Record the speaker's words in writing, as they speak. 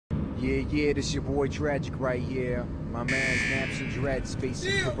Yeah, this your boy Tragic right here. My man's Naps and Dread,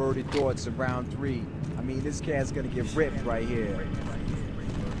 spacing perverted thoughts around 3. I mean, this cat's gonna get ripped right here.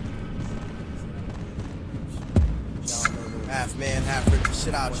 Half man, half rip the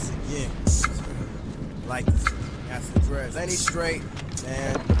shit out you again. Like Naps and Dread. Lenny straight,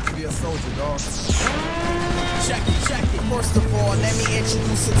 man. Be a soldier, dog. Check it. First of all, let me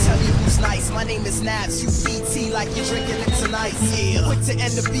introduce and tell you who's nice. My name is Naps, you BT like you're drinking it tonight. Yeah. Quick to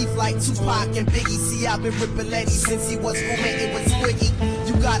end the beef like Tupac and Biggie. See, I've been ripping Lenny since he was roommating with Twiggy.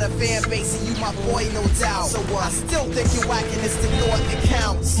 You got a fan base and you my boy, no doubt. So I still think you're whacking, it's the North that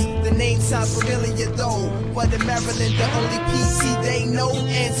counts. The name sounds familiar though, but in Maryland the only PT they know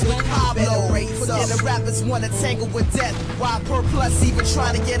ends with Pablo. Forget the rappers wanna tangle with death, while per plus even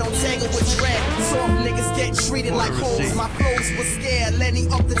trying to get on tangle with Dread. Soft niggas get treated like hoes. My flows was scared, Lenny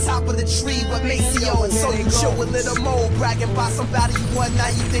up the top of the tree, but Maceo. So you chill with little Mo, bragging about somebody you won, now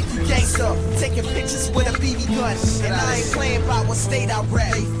you think you gangsta. Taking pictures with a BB gun, and I ain't playing by what state I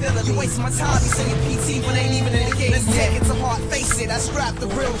rap. You waste my time, you saying PT, but ain't even in the game. Let's take it to heart, face it, I strap the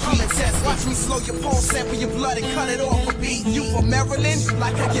real heat test. Watch me slow your pulse, sample your blood and cut it off a beat. You from Maryland?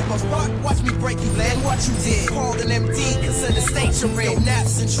 Like I give a fuck? Watch me break you, land what you did. Called an MD, cause of the state you're in.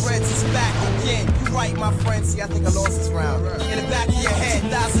 Naps and Dreads is back again. You right, my friend, see I think I lost this round. In the back of your head,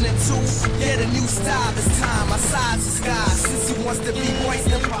 2002, get a new style this time. My side's the sky, since he wants to be voiced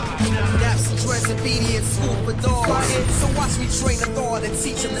the pie. Naps and Dreads obedient, school for dogs. So watch me train the thought and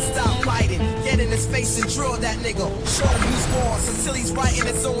teach him to stop fighting. Get in his face and drill that nigga. Show him who's boss until he's writing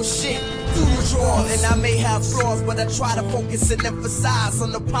his own shit. Do the draws, and I may have flaws, but I try to focus and emphasize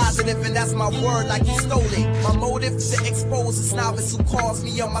on the positive, and that's my word like you stole it. My motive to expose this novice who calls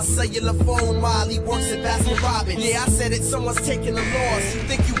me on my cellular phone while he works at Baskin Robbins. Yeah, I said it, someone's taking the loss. You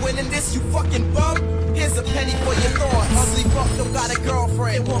think you winning this, you fucking bum? Here's a penny for your thoughts. Ugly fuck don't got a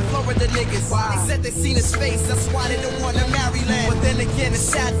girlfriend. They want Florida niggas. Wow. They said they seen his face, that's why they don't want to marry land. But then again, it's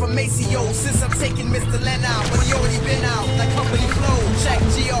sad for Maceo since I'm taking Mr. Len out. But he already been out, like company flow. Check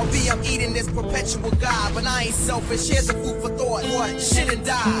GRB, I'm eating this perpetual guy. But I ain't selfish, here's a food for thought. What? Shit and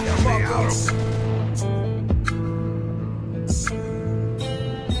die.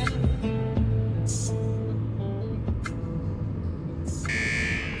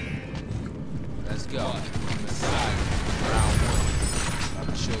 Let's go. Inside, round 1. I'm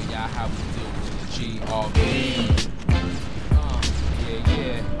gonna show y'all how we deal with the GRB.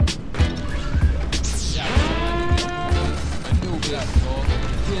 Yeah. Shout out to my nigga. Anubis,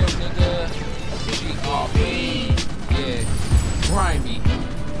 deal nigga. GRB. Yeah. Grimy.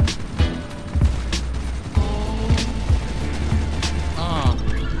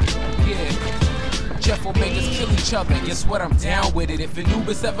 Jeff will make us kill each other. Guess what? I'm down with it. If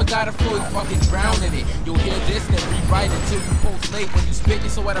Anubis ever got a flow, you fucking drown in it. You'll hear this, then rewrite it till you post late. When you spit it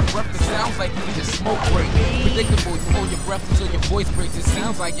so out of breath, it sounds like you need a smoke break. Predictable, you hold your breath until your voice breaks. It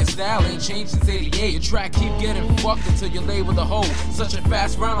sounds like your style ain't changed since 88. Your track keep getting fucked until you're labeled a hoe. Such a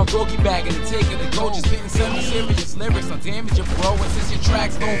fast round, I'll broke you back and take it and go. Just spitting semi-serious lyrics, I'll damage your bro. And since your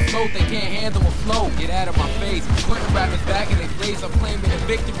tracks don't float, they can't handle a flow. Get out of my face. Putting rappers back in their place. I'm claiming a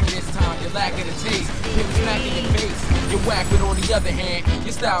victory this time. You're lacking a taste. Hit smack in your face, you're whack, but on the other hand,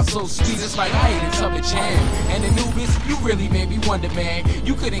 your style's so sweet, it's like I ate a tub of jam. And Anubis, you really made me wonder, man.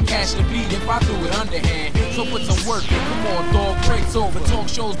 You couldn't catch the beat if I threw it underhand. So put some work in, come on, dog, breaks over. Talk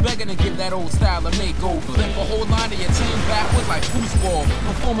shows begging to give that old style a makeover. Flip a whole line of your team backwards like foosball.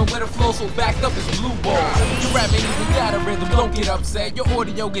 Performing with a flow so backed up as blue balls. Your rap ain't even got a rhythm, don't get upset. Your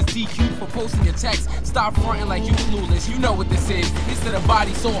audio gets DQ'd for posting your text. Stop fronting like you clueless, you know what this is. It's to the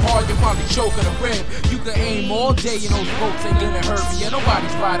body so hard you'll probably choke on a rib. You can aim all day and those folks ain't gonna hurt me. And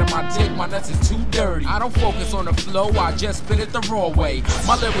nobody's riding my dick, my nuts is too dirty. I don't focus on the flow, I just spit it the raw way.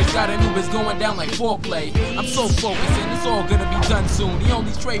 My lyrics got Anubis going down like foreplay. I'm so focused and it's all gonna be done soon. The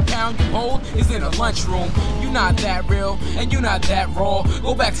only straight pound you hold is in a lunchroom. You not that real and you not that raw.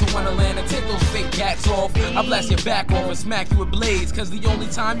 Go back to Wonderland and take those fake cats off. I blast your back off and smack you with blades. Cause the only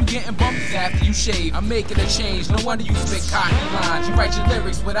time you getting bumped is after you shave. I'm making a change, no wonder you spit cocky lines. You write your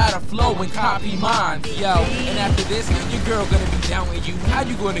lyrics without a flow and copy mine. Yo, and after this, your girl gonna be down with you. How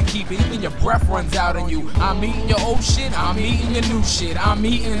you gonna keep it? Even your breath runs out on you. I'm eating your old shit, I'm eating your new shit. I'm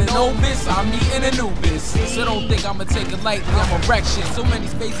eating an Anubis, I'm eating Anubis. So don't think I'ma take it lightly, I'm a wreck shit. So many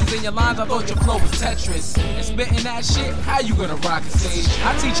spaces in your lines, I thought your flow was Tetris. And spitting that shit, how you gonna rock a stage?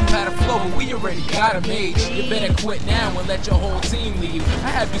 I teach you how to flow, but we already got a mage. You better quit now and let your whole team leave. I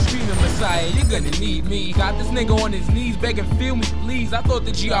have you screaming Messiah, you're gonna need me. Got this nigga on his knees begging, feel me please. I thought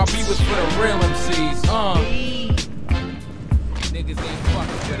the GRB was for the real MCs. Niggas ain't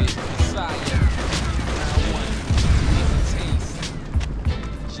fucking with it. Messiah. Round 1. Here's a taste.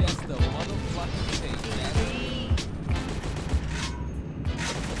 Just the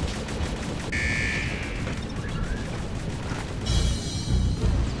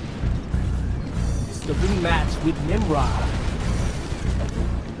with Nimrod,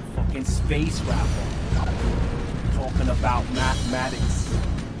 the fucking space rapper, talking about mathematics,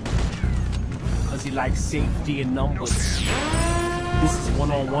 cause he likes safety and numbers. This is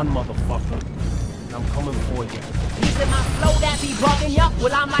one-on-one, motherfucker, and I'm coming for you. Is it my flow that be bugging ya?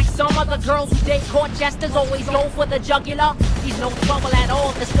 Well, I'm like some other girls who date court jesters, always go for the jugular. He's no trouble at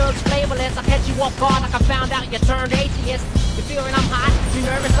all, disturbs flavorless. I catch you off guard like I found out you turned atheist. You're fearing I'm hot, you're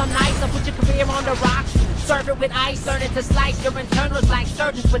nervous I'm nice. I put your career on the rocks, serve it with ice, turn it to slice. Your internals like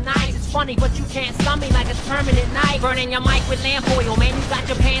surgeons with knives. It's funny, but you can't stun me like it's permanent night. Burning your mic with lamp oil, man, you got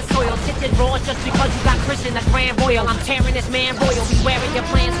your pants soiled. Titted raw just because you got Christian the Grand Royal. I'm tearing this man royal, be wearing your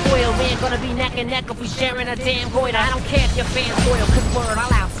plans spoiled. We ain't gonna be neck and neck if we sharing a damn goiter. I don't care if your fans loyal, cause word,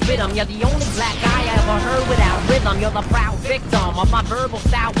 I'll outspit them. You're the only black guy I ever heard without rhythm. You're the proud victim of my verbal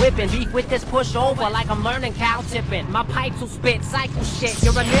style whipping. Beef with this pushover like I'm learning cow tipping. My pipes will spit, cycle shit,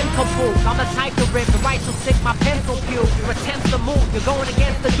 you're a nincompoop. I'm the type to rip, the right so sick my pencil cube. Your attempts to move, you're going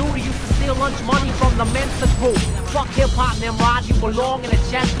against the dude who used to steal lunch money from the Mensa group. Fuck hip-hop, Nimrod, you belong in a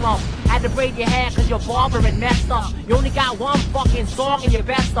chest lump. Had to braid your hair cause your barber had messed up. You only got one fucking song in your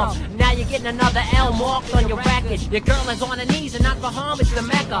best of. Now you're getting another L marked on your record. Your girl is on her knees and not for homage to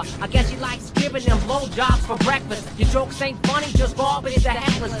Mecca. I guess she likes giving them blowjobs for breakfast. Your jokes ain't funny, just garbage to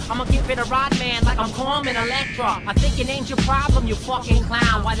hecklers. I'ma give it a Rod man like I'm Carmen Electra. I think your name's your problem, you fucking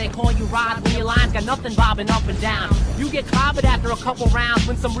clown. Why they call you Rod when your lines got nothing bobbing up and down? You get clobbered after a couple rounds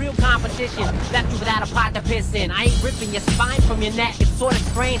when some real competition left you without a pot to piss in. I ain't ripping your spine from your neck. It's sorta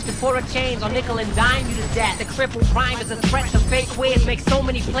strange cause for a change I'll nickel and dime you to death. The crippled crime is a threat to fake quiz. Make so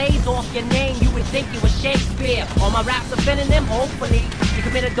many plays off your name you would think you were Shakespeare. All my raps offending them, hopefully. You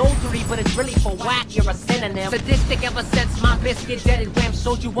commit adultery but it's really for whack, you're a synonym. Sadistic ever since my biscuit deaded ram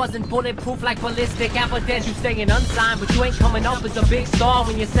showed you wasn't bulletproof like ballistic evidence. You staying unsigned but you ain't coming up as a big star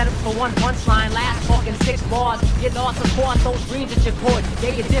when you set up for one punchline. Last fucking 6 bars. Get lost of course those dreams that you could.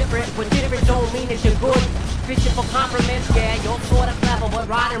 Yeah, you're different but different don't mean that you're good. Fishing for compliments, yeah, you're sorta clever, but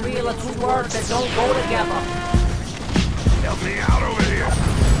rod and reel are 2 words that don't go together. Help me out over here.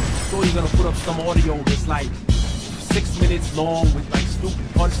 So you're gonna put up some audio that's like 6 minutes long with like stupid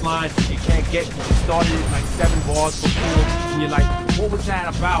punchlines you can't get because you started it like 7 bars before, and you're like, what was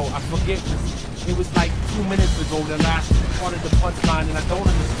that about? I forget. It was like 2 minutes ago, the last part of the punchline, and I don't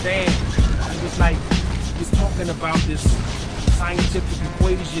understand. It was like, he was talking about this scientific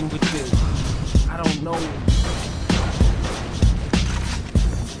equation with this, I don't know.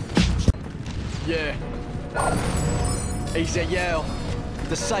 Yeah. AZL,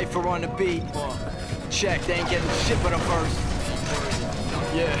 the cypher on the beat. Check, they ain't getting shit but a verse.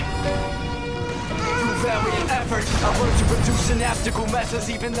 Yeah. Through valiant efforts, I learned to produce synaptical messes,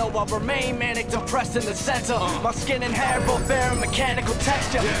 even though I remain manic depressed in the center. My skin and hair both bear a mechanical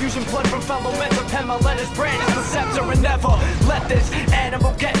texture. Using blood from fellow men to pen my letters, brandish the scepter, and never let this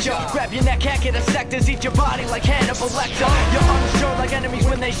animal get ya. Grab your neck, can't get a sectors, eat your body like Hannibal Lecter. You're unsure like enemies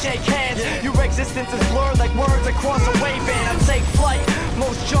when they shake hands. Your existence is blurred like words across a waveband. I take flight,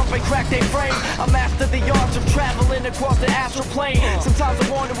 most jump and crack their frame. I master the arts of traveling across the astral plane. Sometimes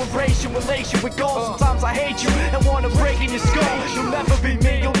I want to embrace you, relate you with goals. Sometimes I hate you and want to break in your skull. You'll never be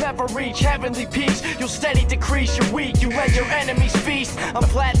me, you'll never reach heavenly peace. You'll steady decrease, you're weak, you let your enemies feast. I'm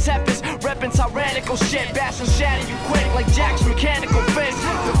flat tempest, reppin' tyrannical shit. Bash and shatter you quick like Jack's mechanical fist.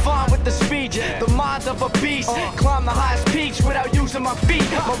 Divine with the speech, the mind of a beast. Climb the highest peaks without using my feet.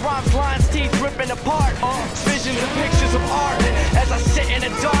 My rhymes, lines, teeth ripping apart. Visions and pictures of art. As I sit in the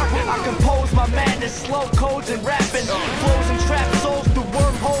dark, I compose my madness, slow codes and rapping. Flows and trap souls through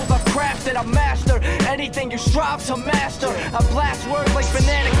wormholes I've crafted. I master anything you strive to master. I blast words like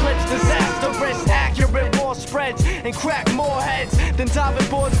banana clips, disastrous, accurate raw spreads and crack more heads than diving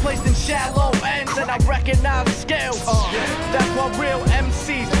boards placed in shallow ends. And I recognize scales. That's why real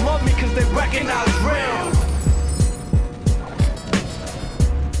MCs love me, cause they recognize real.